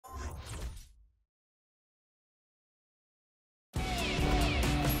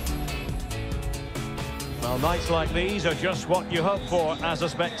Well, nights like these are just what you hope for as a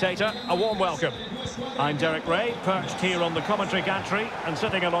spectator. A warm welcome. I'm Derek Ray, perched here on the commentary gantry, and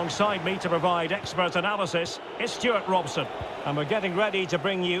sitting alongside me to provide expert analysis is Stuart Robson. And we're getting ready to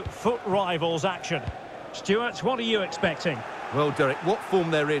bring you foot rivals action. Stuart, what are you expecting? Well, Derek, what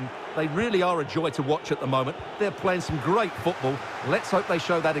form they're in, they really are a joy to watch at the moment. They're playing some great football. Let's hope they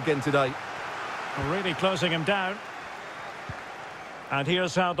show that again today. Really closing him down. And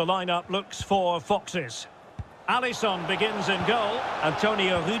here's how the lineup looks for Foxes. Alisson begins in goal.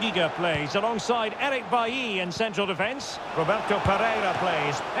 Antonio Rudiger plays alongside Eric Bailly in central defence. Roberto Pereira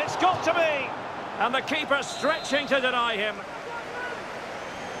plays. It's got to be! And the keeper stretching to deny him.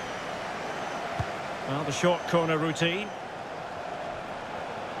 Well, the short corner routine.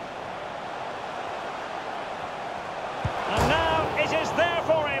 And now it is there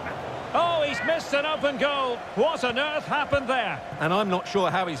for him. Oh, he's missed an open goal. What on earth happened there? And I'm not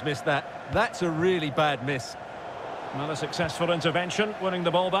sure how he's missed that. That's a really bad miss. Well, a successful intervention, winning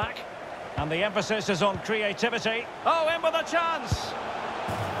the ball back. And the emphasis is on creativity. Oh, in with a chance.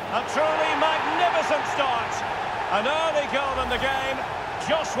 A truly magnificent start. An early goal in the game.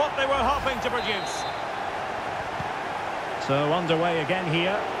 Just what they were hoping to produce. So underway again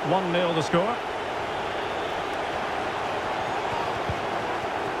here. 1-0 the score.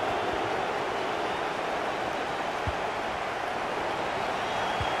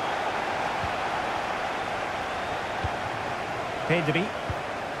 Pedri.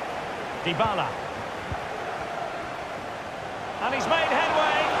 Dybala. And he's made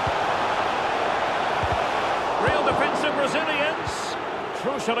headway. Real defensive Brazilians.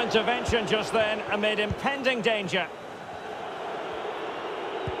 Crucial intervention just then amid impending danger.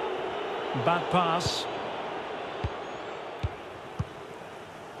 Bad pass.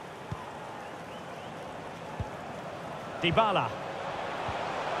 Dybala.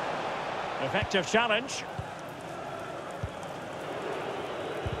 Effective challenge.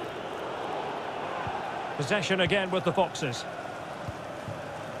 Possession again with the Foxes.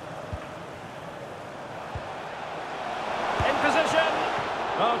 In position.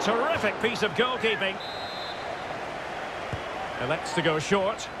 Oh, terrific piece of goalkeeping. Elects to go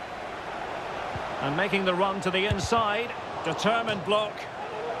short. And making the run to the inside. Determined block.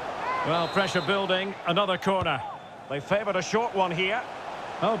 Well, pressure building. Another corner. They favoured a short one here.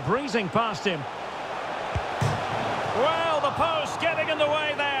 Oh, breezing past him. Well, the post getting in the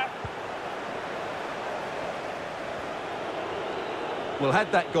way there. Well,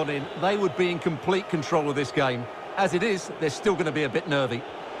 had that gone in, they would be in complete control of this game. As it is, they're still going to be a bit nervy.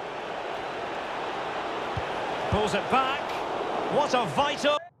 Pulls it back. What a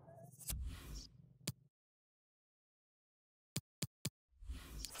vital...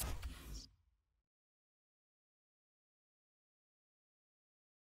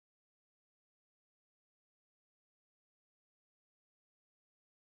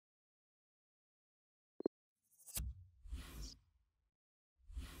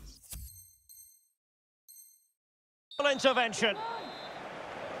 intervention.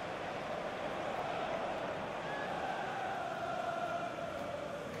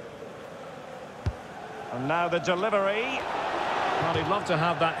 And now the delivery. Well, he'd love to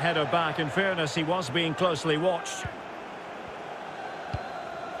have that header back. In fairness, he was being closely watched.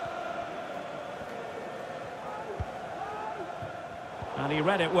 And he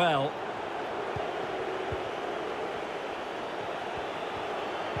read it well.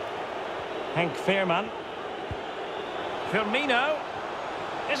 Henk Veerman. Firmino.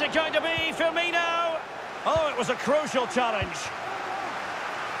 Is it going to be Firmino? Oh, it was a crucial challenge.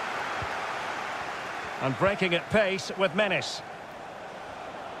 And breaking at pace with menace.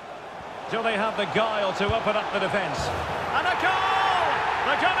 Do they have the guile to open up the defence? And a goal!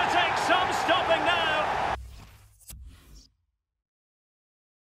 They're going to take some stopping now.